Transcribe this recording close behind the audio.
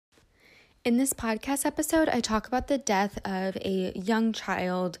In this podcast episode, I talk about the death of a young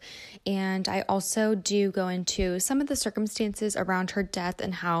child, and I also do go into some of the circumstances around her death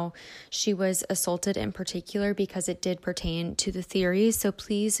and how she was assaulted in particular, because it did pertain to the theories. So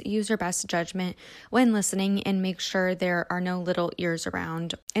please use your best judgment when listening and make sure there are no little ears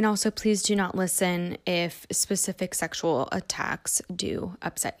around. And also, please do not listen if specific sexual attacks do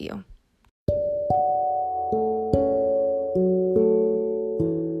upset you.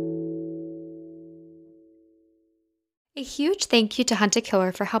 A huge thank you to Hunt a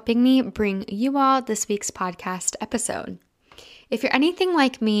Killer for helping me bring you all this week's podcast episode. If you're anything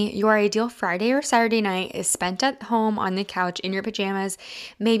like me, your ideal Friday or Saturday night is spent at home on the couch in your pajamas,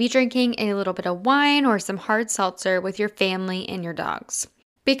 maybe drinking a little bit of wine or some hard seltzer with your family and your dogs.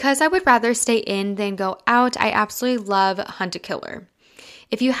 Because I would rather stay in than go out, I absolutely love Hunt a Killer.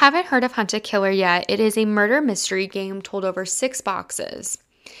 If you haven't heard of Hunt a Killer yet, it is a murder mystery game told over 6 boxes.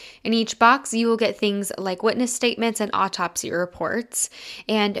 In each box, you will get things like witness statements and autopsy reports,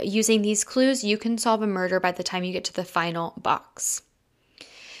 and using these clues, you can solve a murder by the time you get to the final box.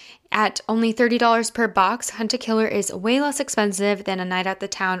 At only $30 per box, Hunt a Killer is way less expensive than a night at the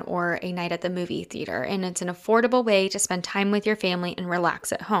town or a night at the movie theater, and it's an affordable way to spend time with your family and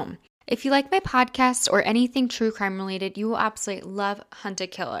relax at home. If you like my podcast or anything true crime related, you will absolutely love Hunt a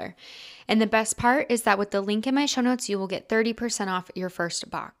Killer. And the best part is that with the link in my show notes, you will get 30% off your first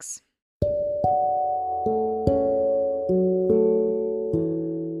box.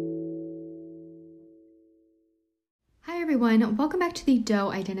 Hi everyone, welcome back to the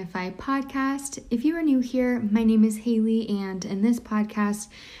Doe Identify podcast. If you are new here, my name is Haley, and in this podcast,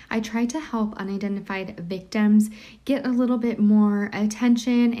 I try to help unidentified victims get a little bit more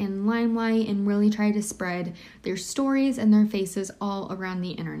attention and limelight and really try to spread their stories and their faces all around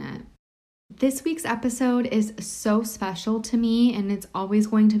the internet. This week's episode is so special to me, and it's always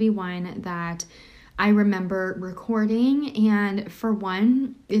going to be one that I remember recording. And for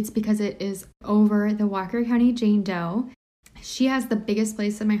one, it's because it is over the Walker County Jane Doe. She has the biggest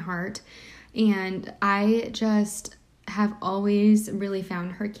place in my heart, and I just have always really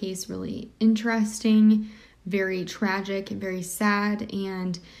found her case really interesting, very tragic, very sad,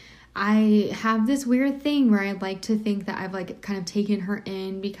 and I have this weird thing where I like to think that I've kind of taken her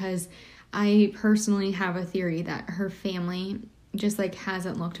in because I personally have a theory that her family just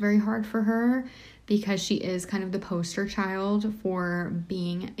hasn't looked very hard for her, because she is kind of the poster child for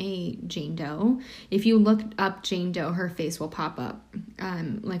being a Jane Doe. If you look up Jane Doe, her face will pop up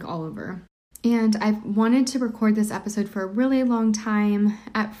all over. And I've wanted to record this episode for a really long time.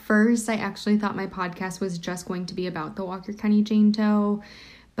 At first, I actually thought my podcast was just going to be about the Walker County Jane Doe,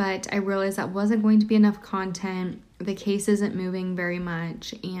 but I realized that wasn't going to be enough content. The case isn't moving very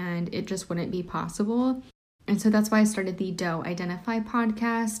much, and it just wouldn't be possible. And so that's why I started the Doe Identify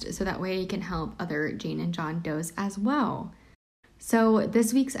podcast, so that way I can help other Jane and John Does as well. So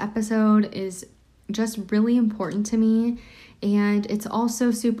this week's episode is just really important to me, and it's also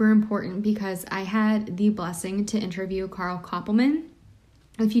super important because I had the blessing to interview Carl Koppelman.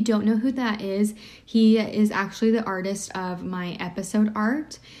 If you don't know who that is, he is actually the artist of my episode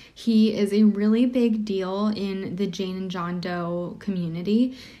art. He is a really big deal in the Jane and John Doe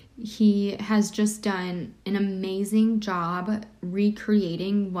community. He has just done an amazing job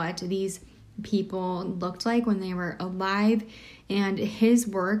recreating what these people looked like when they were alive, and his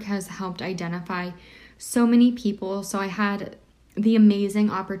work has helped identify so many people. So I had the amazing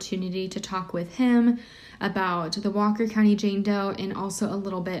opportunity to talk with him about the Walker County Jane Doe and also a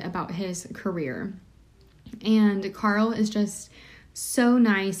little bit about his career. And Carl is just so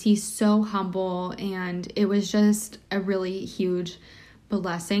nice. He's so humble, and it was just a really huge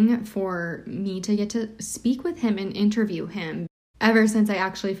blessing for me to get to speak with him and interview him. Ever since I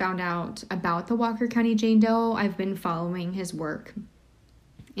actually found out about the Walker County Jane Doe, I've been following his work.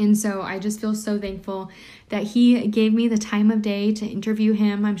 And so I just feel so thankful that he gave me the time of day to interview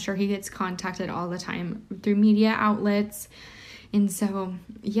him. I'm sure he gets contacted all the time through media outlets. And so,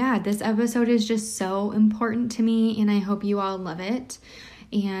 yeah, this episode is just so important to me, and I hope you all love it.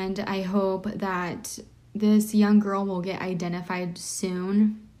 And I hope that this young girl will get identified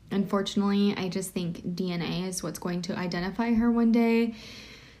soon. Unfortunately, I just think DNA is what's going to identify her one day,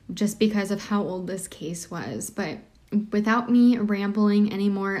 just because of how old this case was. But without me rambling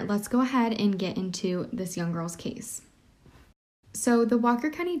anymore, let's go ahead and get into this young girl's case. So the Walker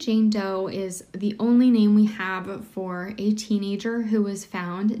County Jane Doe is the only name we have for a teenager who was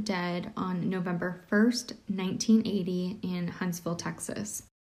found dead on November 1st, 1980 in Huntsville, Texas.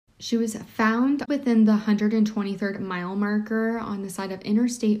 She was found within the 123rd mile marker on the side of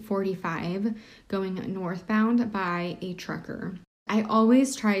Interstate 45 going northbound by a trucker. I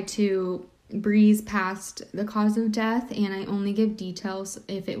always try to breeze past the cause of death, and I only give details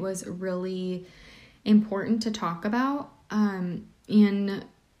if it was really important to talk about. And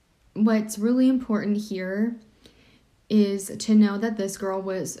what's really important here is to know that this girl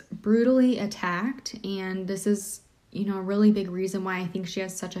was brutally attacked, and this is, a really big reason why I think she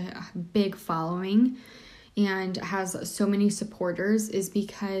has such a big following and has so many supporters, is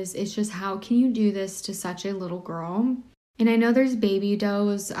because it's just, how can you do this to such a little girl? And I know there's baby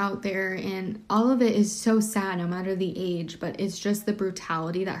does out there, and all of it is so sad no matter the age, but it's just the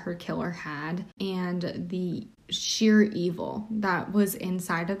brutality that her killer had and the sheer evil that was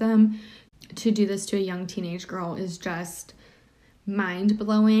inside of them. To do this to a young teenage girl is just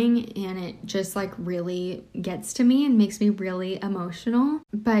mind-blowing, and it just really gets to me and makes me really emotional.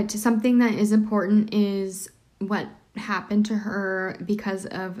 But something that is important is what happened to her because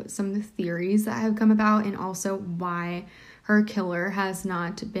of some theories that have come about, and also why her killer has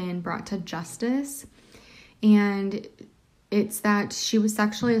not been brought to justice. And it's that she was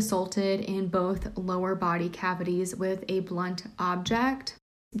sexually assaulted in both lower body cavities with a blunt object.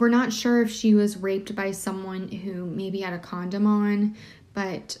 We're not sure if she was raped by someone who maybe had a condom on,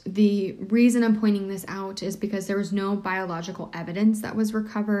 but the reason I'm pointing this out is because there was no biological evidence that was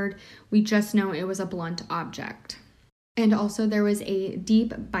recovered. We just know it was a blunt object. And also there was a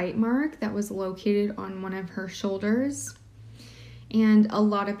deep bite mark that was located on one of her shoulders. And a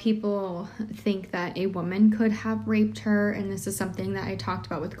lot of people think that a woman could have raped her, and this is something that I talked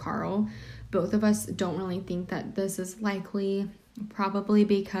about with Carl. Both of us don't really think that this is likely, probably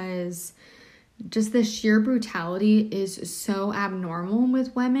because just the sheer brutality is so abnormal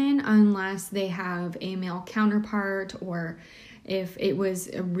with women, unless they have a male counterpart, or if it was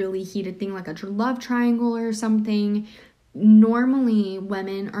a really heated thing like a love triangle or something. Normally,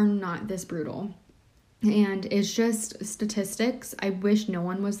 women are not this brutal. And it's just statistics. I wish no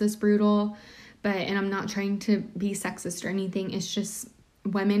one was this brutal, and I'm not trying to be sexist or anything. It's just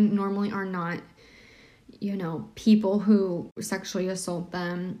women normally are not, people who sexually assault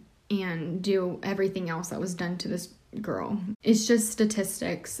them and do everything else that was done to this girl. It's just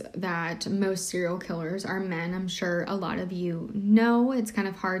statistics that most serial killers are men. I'm sure a lot of you know. It's kind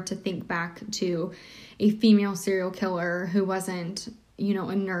of hard to think back to a female serial killer who wasn't,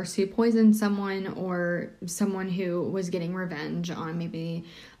 a nurse who poisoned someone, or someone who was getting revenge on maybe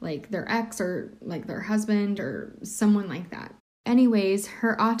their ex or their husband or someone like that. Anyways,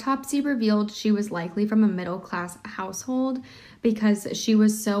 her autopsy revealed she was likely from a middle-class household because she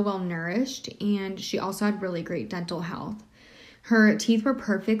was so well nourished, and she also had really great dental health. Her teeth were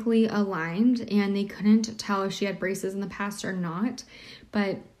perfectly aligned, and they couldn't tell if she had braces in the past or not,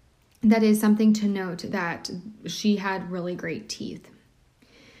 but that is something to note, that she had really great teeth.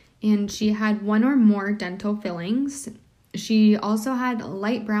 And she had one or more dental fillings. She also had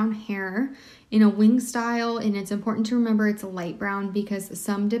light brown hair in a wing style, and it's important to remember it's light brown because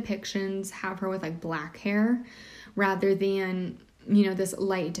some depictions have her with black hair rather than, this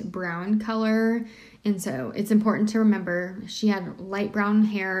light brown color. And so it's important to remember she had light brown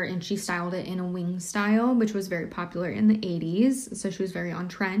hair, and she styled it in a wing style, which was very popular in the 80s. So she was very on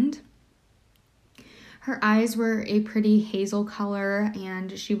trend. Her eyes were a pretty hazel color,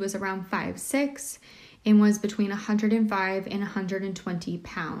 and she was around 5'6", and was between 105 and 120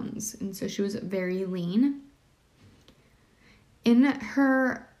 pounds. And so she was very lean. In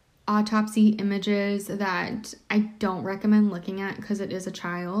her autopsy images that I don't recommend looking at because it is a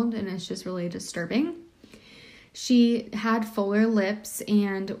child and it's just really disturbing, she had fuller lips,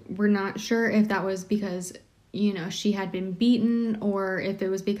 and we're not sure if that was because she had been beaten, or if it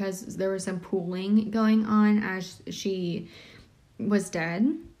was because there was some pooling going on as she was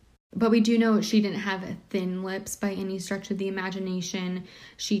dead. But we do know she didn't have thin lips by any stretch of the imagination.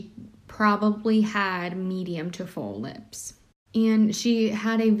 She probably had medium to full lips. And she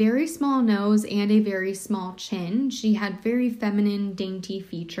had a very small nose and a very small chin. She had very feminine, dainty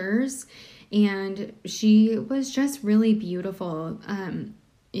features, and she was just really beautiful.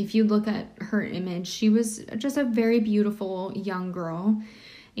 If you look at her image, she was just a very beautiful young girl,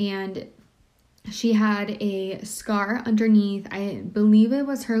 and she had a scar underneath. I believe it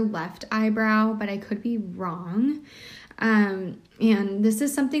was her left eyebrow, but I could be wrong. And this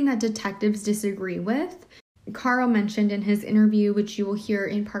is something that detectives disagree with. Carl mentioned in his interview, which you will hear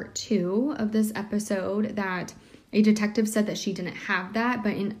in part 2 of this episode, that a detective said that she didn't have that,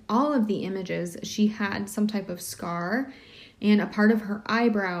 but in all of the images, she had some type of scar. And a part of her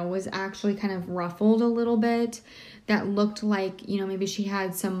eyebrow was actually kind of ruffled a little bit. That looked like, maybe she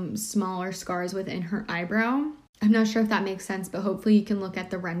had some smaller scars within her eyebrow. I'm not sure if that makes sense, but hopefully you can look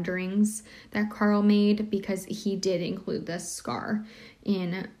at the renderings that Carl made, because he did include this scar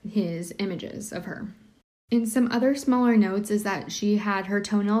in his images of her. And some other smaller notes is that she had her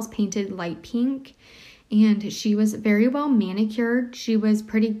toenails painted light pink, and she was very well manicured. She was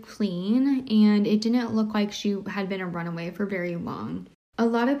pretty clean, and it didn't look like she had been a runaway for very long. A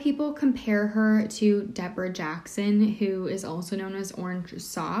lot of people compare her to Deborah Jackson, who is also known as Orange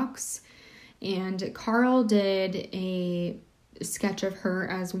Socks. And Carl did a sketch of her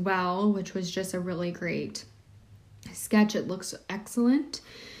as well, which was just a really great sketch. It looks excellent.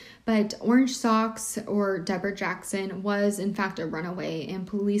 But Orange Socks, or Deborah Jackson, was in fact a runaway, and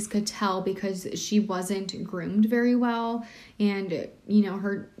police could tell because she wasn't groomed very well, and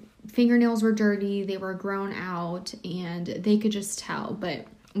her fingernails were dirty, they were grown out, and they could just tell. But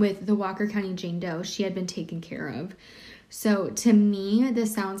with the Walker County Jane Doe, she had been taken care of. So to me,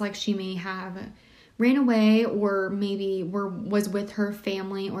 this sounds like she may have ran away, or maybe was with her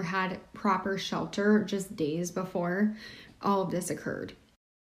family or had proper shelter just days before all of this occurred.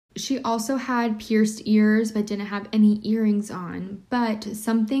 She also had pierced ears but didn't have any earrings on. But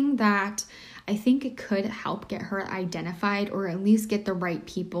something that I think it could help get her identified, or at least get the right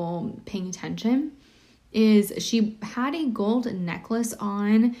people paying attention, is she had a gold necklace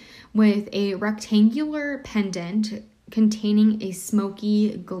on with a rectangular pendant containing a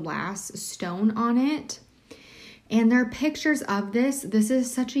smoky glass stone on it. And there are pictures of this. This is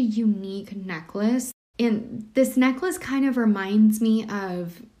such a unique necklace. And this necklace kind of reminds me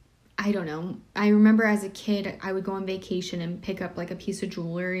of, I don't know, I remember as a kid, I would go on vacation and pick up like a piece of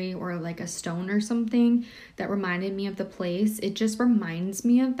jewelry or like a stone or something that reminded me of the place. It just reminds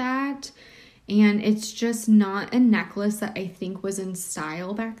me of that. And it's just not a necklace that I think was in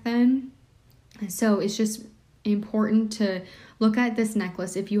style back then. So it's just important to look at this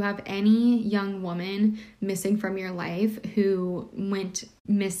necklace if you have any young woman missing from your life who went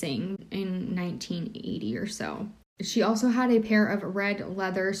missing in 1980 or so. She also had a pair of red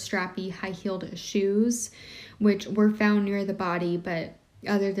leather strappy high-heeled shoes, which were found near the body, but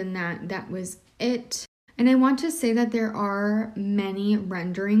other than that, that was it. And I want to say that there are many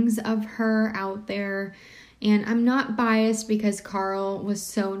renderings of her out there, and I'm not biased because Carl was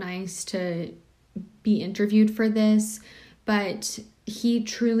so nice to be interviewed for this, but he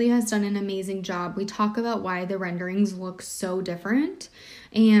truly has done an amazing job. We talk about why the renderings look so different,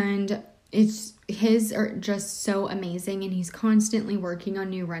 and his are just so amazing, and he's constantly working on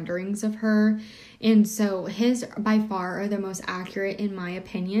new renderings of her. And so his by far are the most accurate in my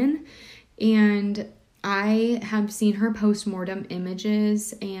opinion. And I have seen her post-mortem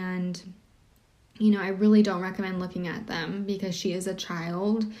images, and I really don't recommend looking at them because she is a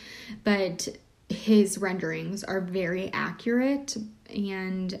child, but his renderings are very accurate.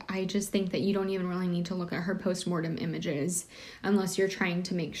 And I just think that you don't even really need to look at her post-mortem images unless you're trying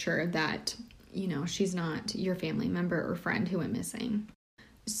to make sure that, she's not your family member or friend who went missing.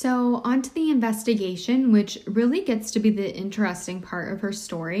 So on to the investigation, which really gets to be the interesting part of her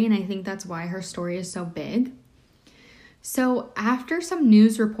story. And I think that's why her story is so big. So after some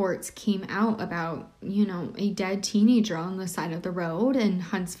news reports came out about, a dead teenager on the side of the road in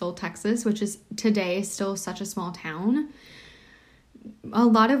Huntsville, Texas, which is today still such a small town, a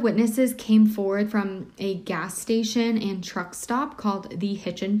lot of witnesses came forward from a gas station and truck stop called the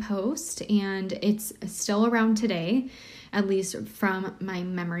Hitchin Post, and it's still around today, at least from my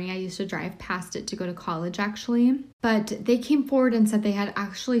memory. I used to drive past it to go to college, actually. But they came forward and said they had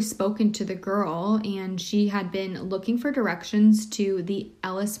actually spoken to the girl, and she had been looking for directions to the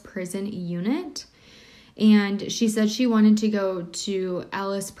Ellis Prison unit. And she said she wanted to go to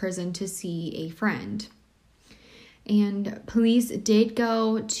Ellis Prison to see a friend. And police did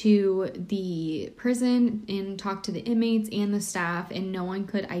go to the prison and talk to the inmates and the staff, and no one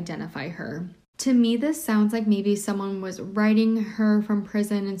could identify her. To me, this sounds like maybe someone was writing her from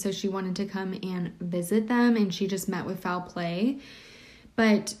prison, and so she wanted to come and visit them, and she just met with foul play.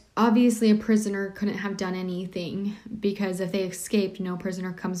 But obviously a prisoner couldn't have done anything, because if they escaped, no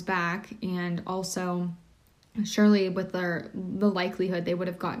prisoner comes back. And also, surely with the likelihood they would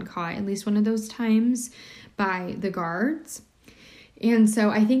have gotten caught at least one of those times by the guards. And so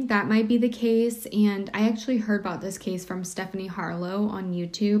I think that might be the case. And I actually heard about this case from Stephanie Harlow on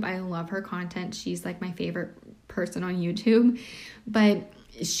YouTube. I love her content. She's like my favorite person on YouTube. But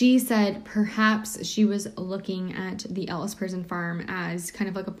she said perhaps she was looking at the Ellis Prison Farm as kind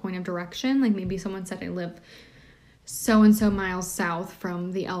of like a point of direction. Like maybe someone said, I live so and so miles south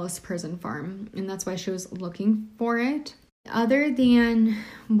from the Ellis Prison Farm, and that's why she was looking for it. Other than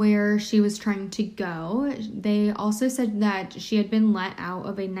where she was trying to go, they also said that she had been let out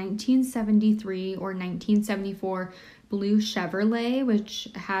of a 1973 or 1974 blue Chevrolet, which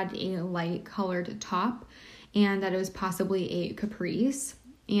had a light colored top and that it was possibly a caprice,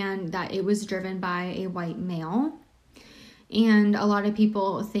 and that it was driven by a white male. And a lot of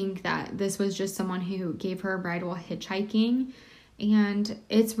people think that this was just someone who gave her a ride while hitchhiking. And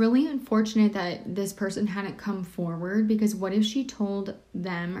it's really unfortunate that this person hadn't come forward, because what if she told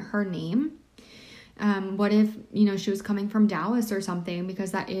them her name? What if, she was coming from Dallas or something,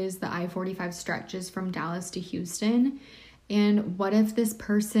 because that is the I-45 stretches from Dallas to Houston. And what if this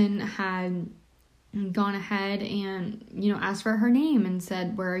person had gone ahead and, asked for her name and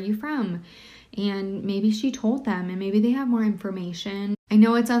said, "Where are you from?" And maybe she told them, and maybe they have more information. I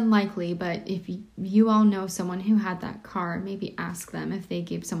know it's unlikely, but if you all know someone who had that car, maybe ask them if they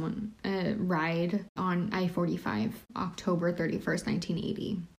gave someone a ride on I-45, October 31st,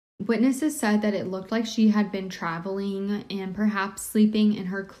 1980. Witnesses said that it looked like she had been traveling and perhaps sleeping in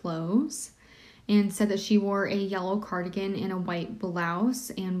her clothes, and said that she wore a yellow cardigan and a white blouse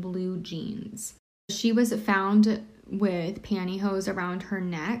and blue jeans. She was found with pantyhose around her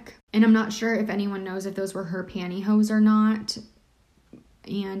neck, and I'm not sure if anyone knows if those were her pantyhose or not.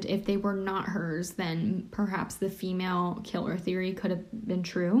 And if they were not hers, then perhaps the female killer theory could have been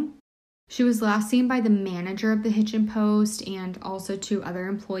true. She was last seen by the manager of the Hitchin Post and also 2 other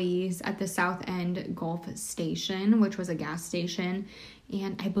employees at the South End Gulf Station, which was a gas station,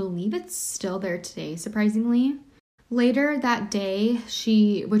 and I believe it's still there today, surprisingly. Later that day,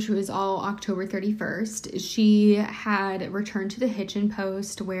 which was all October 31st, she had returned to the Hitchin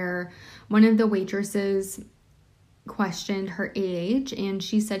Post, where one of the waitresses questioned her age, and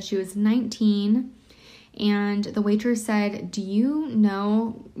she said she was 19. And the waitress said, "Do you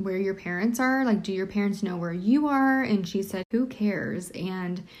know where your parents are? Like, do your parents know where you are?" And she said, "Who cares?"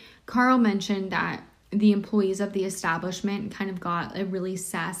 And Carl mentioned that the employees of the establishment kind of got a really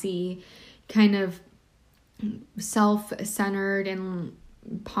sassy, kind of self-centered and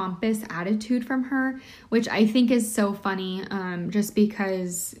pompous attitude from her, which I think is so funny, just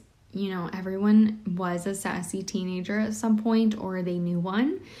because, everyone was a sassy teenager at some point, or they knew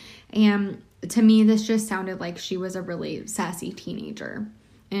one. And to me, this just sounded like she was a really sassy teenager.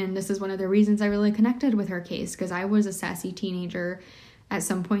 And this is one of the reasons I really connected with her case, because I was a sassy teenager at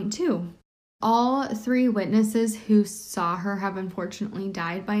some point too. All 3 witnesses who saw her have unfortunately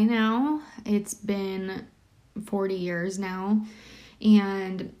died by now. It's been 40 years now,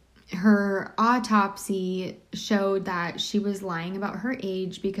 and her autopsy showed that she was lying about her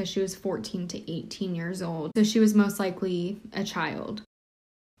age because she was 14 to 18 years old, so she was most likely a child.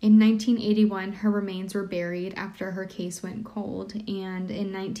 In 1981, her remains were buried after her case went cold, and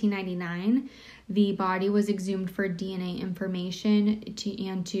in 1999, the body was exhumed for DNA information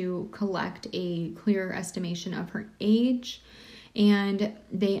to collect a clear estimation of her age, and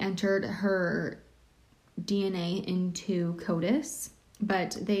they entered her DNA into CODIS,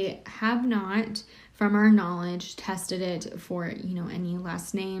 but they have not, from our knowledge, tested it for, any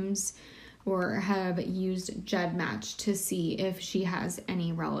last names, or have used GEDmatch to see if she has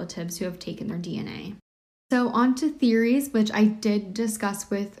any relatives who have taken their DNA. So on to theories, which I did discuss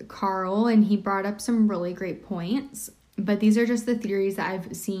with Carl, and he brought up some really great points, but these are just the theories that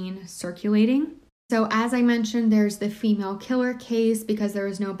I've seen circulating. So as I mentioned, there's the female killer case because there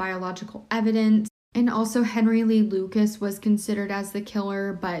was no biological evidence. And also Henry Lee Lucas was considered as the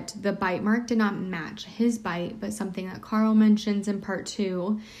killer, but the bite mark did not match his bite. But something that Carl mentions in part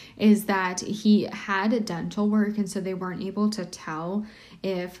 2 is that he had dental work, and so they weren't able to tell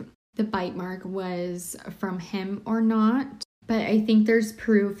if the bite mark was from him or not. But I think there's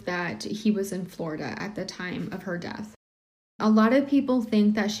proof that he was in Florida at the time of her death. A lot of people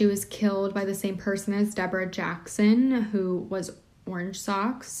think that she was killed by the same person as Deborah Jackson, who was Orange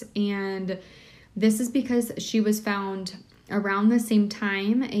Socks, and this is because she was found around the same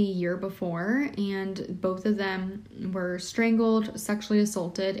time a year before, and both of them were strangled, sexually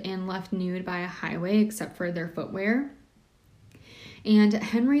assaulted, and left nude by a highway except for their footwear. And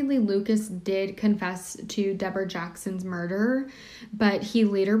Henry Lee Lucas did confess to Deborah Jackson's murder, but he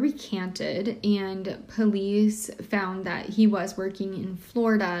later recanted, and police found that he was working in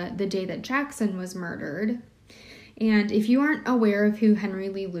Florida the day that Jackson was murdered. And if you aren't aware of who Henry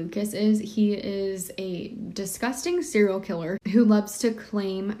Lee Lucas is, he is a disgusting serial killer who loves to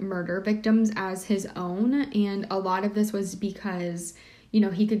claim murder victims as his own. And a lot of this was because,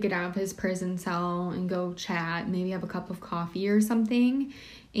 he could get out of his prison cell and go chat, maybe have a cup of coffee or something.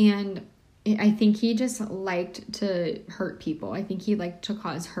 And I think he just liked to hurt people. I think he liked to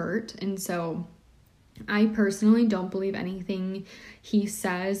cause hurt. And so I personally don't believe anything he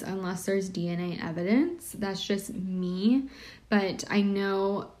says unless there's DNA evidence. That's just me. But I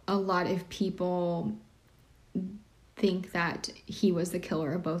know a lot of people think that he was the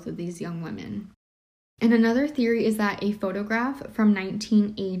killer of both of these young women. And another theory is that a photograph from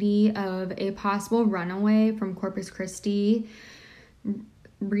 1980 of a possible runaway from Corpus Christi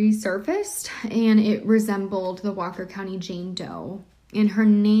resurfaced, and it resembled the Walker County Jane Doe. And her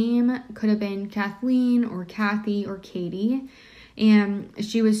name could have been Kathleen or Kathy or Katie. And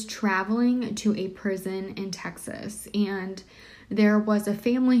she was traveling to a prison in Texas. And there was a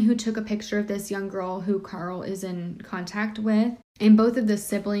family who took a picture of this young girl who Carl is in contact with. And both of the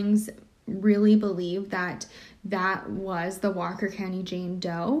siblings really believe that that was the Walker County Jane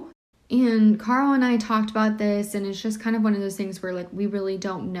Doe. And Carl and I talked about this, and it's just kind of one of those things where, like, we really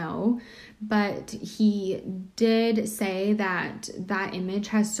don't know. But he did say that that image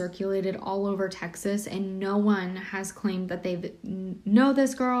has circulated all over Texas, and no one has claimed that they know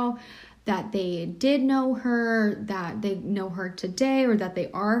this girl, that they did know her, that they know her today, or that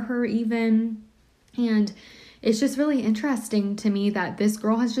they are her even. And it's just really interesting to me that this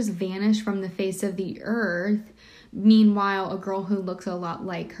girl has just vanished from the face of the earth. Meanwhile, a girl who looks a lot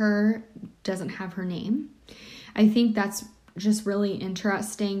like her doesn't have her name. I think that's just really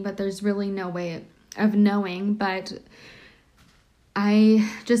interesting, but there's really no way of knowing. But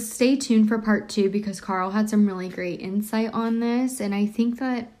I just stay tuned for part 2 because Carl had some really great insight on this, and I think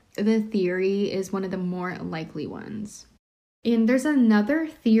that the theory is one of the more likely ones. And there's another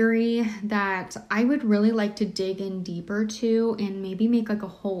theory that I would really like to dig in deeper to and maybe make like a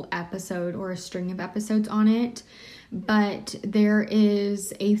whole episode or a string of episodes on it. But there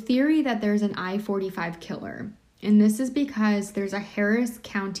is a theory that there's an I-45 killer. And this is because there's a Harris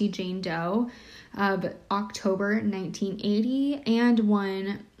County Jane Doe of October 1980 and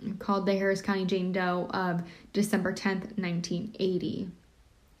one called the Harris County Jane Doe of December 10th, 1980.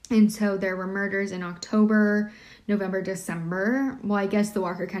 And so there were murders in October, November, December. Well, I guess the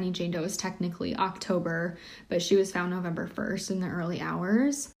Walker County Jane Doe is technically October, but she was found November 1st in the early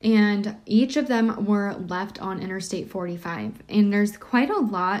hours. And each of them were left on Interstate 45. And there's quite a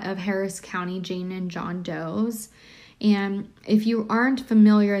lot of Harris County Jane and John Does. And if you aren't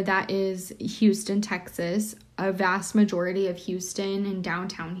familiar, that is Houston, Texas. A vast majority of Houston and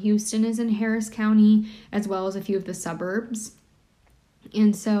downtown Houston is in Harris County, as well as a few of the suburbs.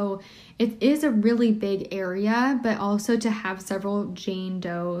 And so it is a really big area, but also to have several Jane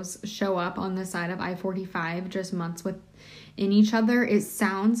Does show up on the side of I-45 just months within each other, it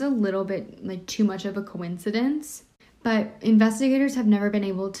sounds a little bit like too much of a coincidence. But investigators have never been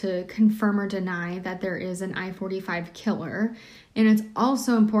able to confirm or deny that there is an I-45 killer. And it's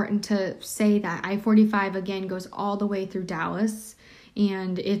also important to say that I-45 again goes all the way through Dallas.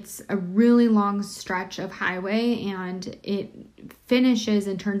 And it's a really long stretch of highway, and it finishes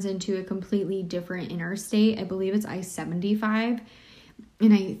and turns into a completely different interstate. I believe it's I-75.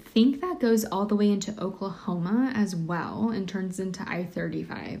 And I think that goes all the way into Oklahoma as well and turns into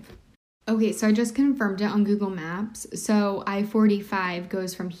I-35. Okay, so I just confirmed it on Google Maps. So I-45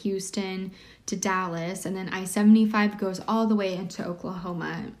 goes from Houston to Dallas, and then I-75 goes all the way into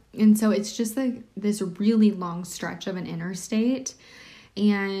Oklahoma. And so it's just like this really long stretch of an interstate.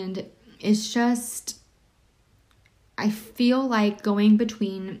 And it's just, I feel like going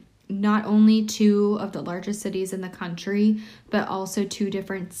between not only two of the largest cities in the country, but also two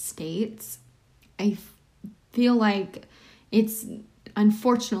different states. I feel like it's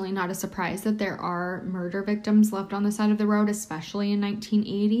unfortunately not a surprise that there are murder victims left on the side of the road, especially in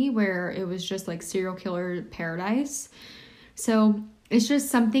 1980, where it was just like serial killer paradise. So it's just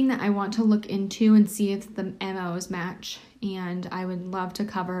something that I want to look into and see if the MOs match. And I would love to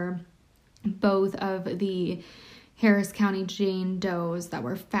cover both of the Harris County Jane Does that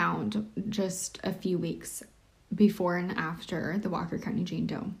were found just a few weeks before and after the Walker County Jane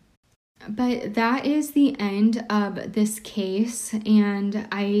Doe. But that is the end of this case, and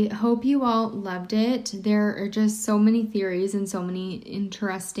I hope you all loved it. There are just so many theories and so many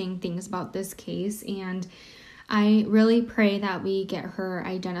interesting things about this case, and I really pray that we get her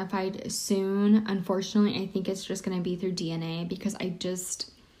identified soon. Unfortunately, I think it's just going to be through DNA because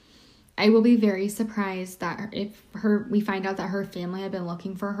I will be very surprised that if we find out that her family had been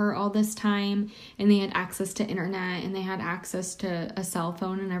looking for her all this time and they had access to internet and they had access to a cell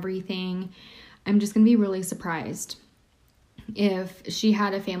phone and everything. I'm just going to be really surprised if she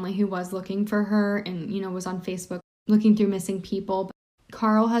had a family who was looking for her and, was on Facebook looking through missing people.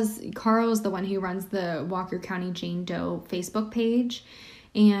 Carl is the one who runs the Walker County Jane Doe Facebook page,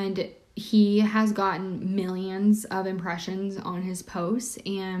 and he has gotten millions of impressions on his posts,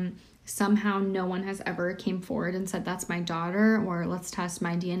 and somehow no one has ever came forward and said that's my daughter or let's test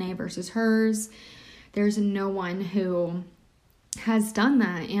my DNA versus hers. There's no one who has done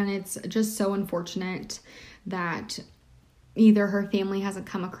that, and it's just so unfortunate that either her family hasn't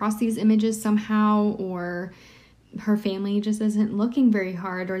come across these images somehow, or her family just isn't looking very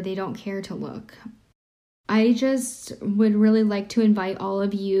hard, or they don't care to look. I just would really like to invite all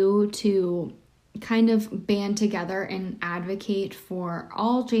of you to kind of band together and advocate for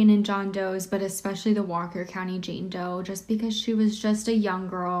all Jane and John Does, but especially the Walker County Jane Doe, just because she was just a young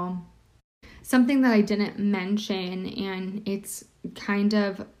girl. Something that I didn't mention, and it's kind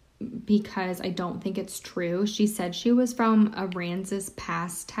of because I don't think it's true. She said she was from Aransas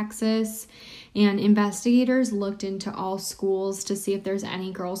Pass, Texas, and investigators looked into all schools to see if there's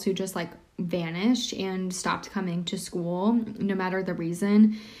any girls who just like vanished and stopped coming to school, no matter the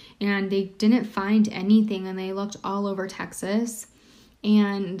reason. And they didn't find anything, and they looked all over Texas.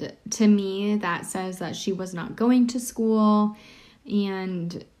 And to me, that says that she was not going to school,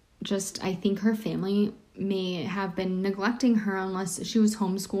 and just I think her family may have been neglecting her, unless she was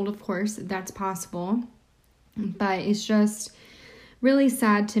homeschooled. Of course, that's possible. But it's just really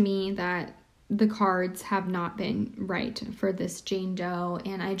sad to me that the cards have not been right for this Jane Doe,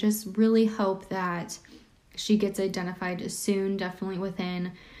 and I just really hope that she gets identified soon, definitely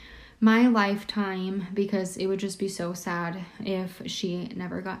within my lifetime, because it would just be so sad if she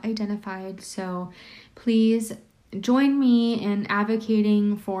never got identified. So please join me in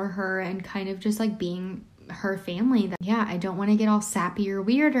advocating for her and kind of just like being her family. That, yeah, I don't want to get all sappy or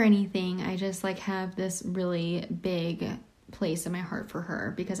weird or anything. I just like have this really big place in my heart for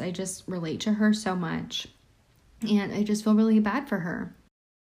her because I just relate to her so much, and I just feel really bad for her.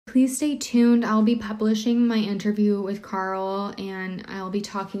 Please stay tuned. I'll be publishing my interview with Carl, and I'll be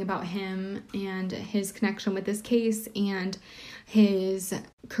talking about him and his connection with this case and his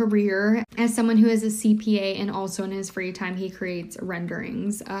career as someone who is a CPA, and also in his free time he creates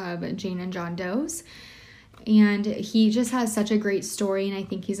renderings of Jane and John Does. And he just has such a great story, and I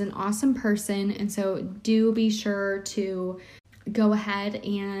think he's an awesome person. And so do be sure to go ahead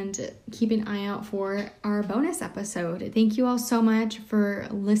and keep an eye out for our bonus episode. Thank you all so much for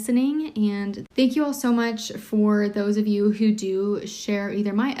listening, and thank you all so much for those of you who do share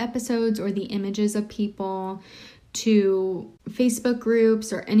either my episodes or the images of people to Facebook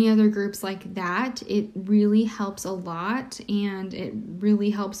groups or any other groups like that. It really helps a lot, and it really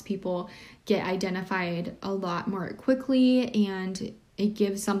helps people get identified a lot more quickly, and it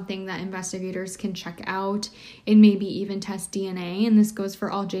gives something that investigators can check out and maybe even test DNA. And this goes for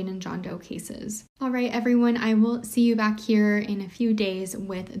all Jane and John Doe cases. All right, everyone, I will see you back here in a few days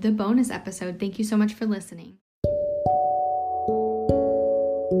with the bonus episode. Thank you so much for listening.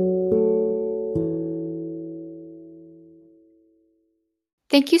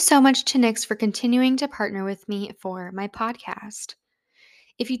 Thank you so much to Nix for continuing to partner with me for my podcast.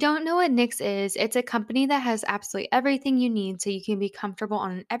 If you don't know what Nix is, it's a company that has absolutely everything you need so you can be comfortable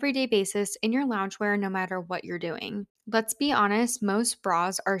on an everyday basis in your loungewear no matter what you're doing. Let's be honest, most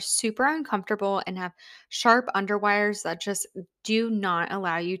bras are super uncomfortable and have sharp underwires that just do not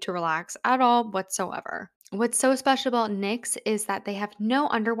allow you to relax at all whatsoever. What's so special about Nix is that they have no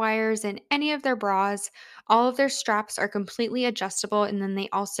underwires in any of their bras. All of their straps are completely adjustable, and then they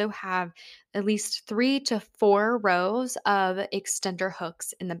also have at least 3 to 4 rows of extender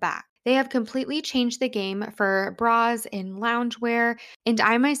hooks in the back. They have completely changed the game for bras and loungewear, and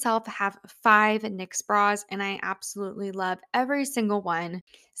I myself have 5 NYX bras, and I absolutely love every single one.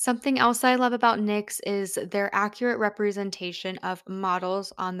 Something else I love about NYX is their accurate representation of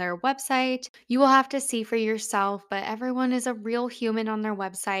models on their website. You will have to see for yourself, but everyone is a real human on their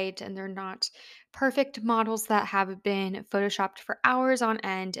website, and they're not perfect models that have been photoshopped for hours on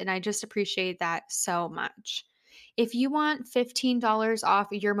end, and I just appreciate that so much. If you want $15 off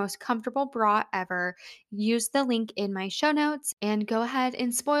your most comfortable bra ever, use the link in my show notes and go ahead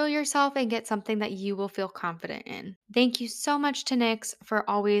and spoil yourself and get something that you will feel confident in. Thank you so much to NYX for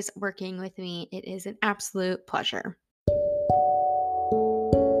always working with me. It is an absolute pleasure.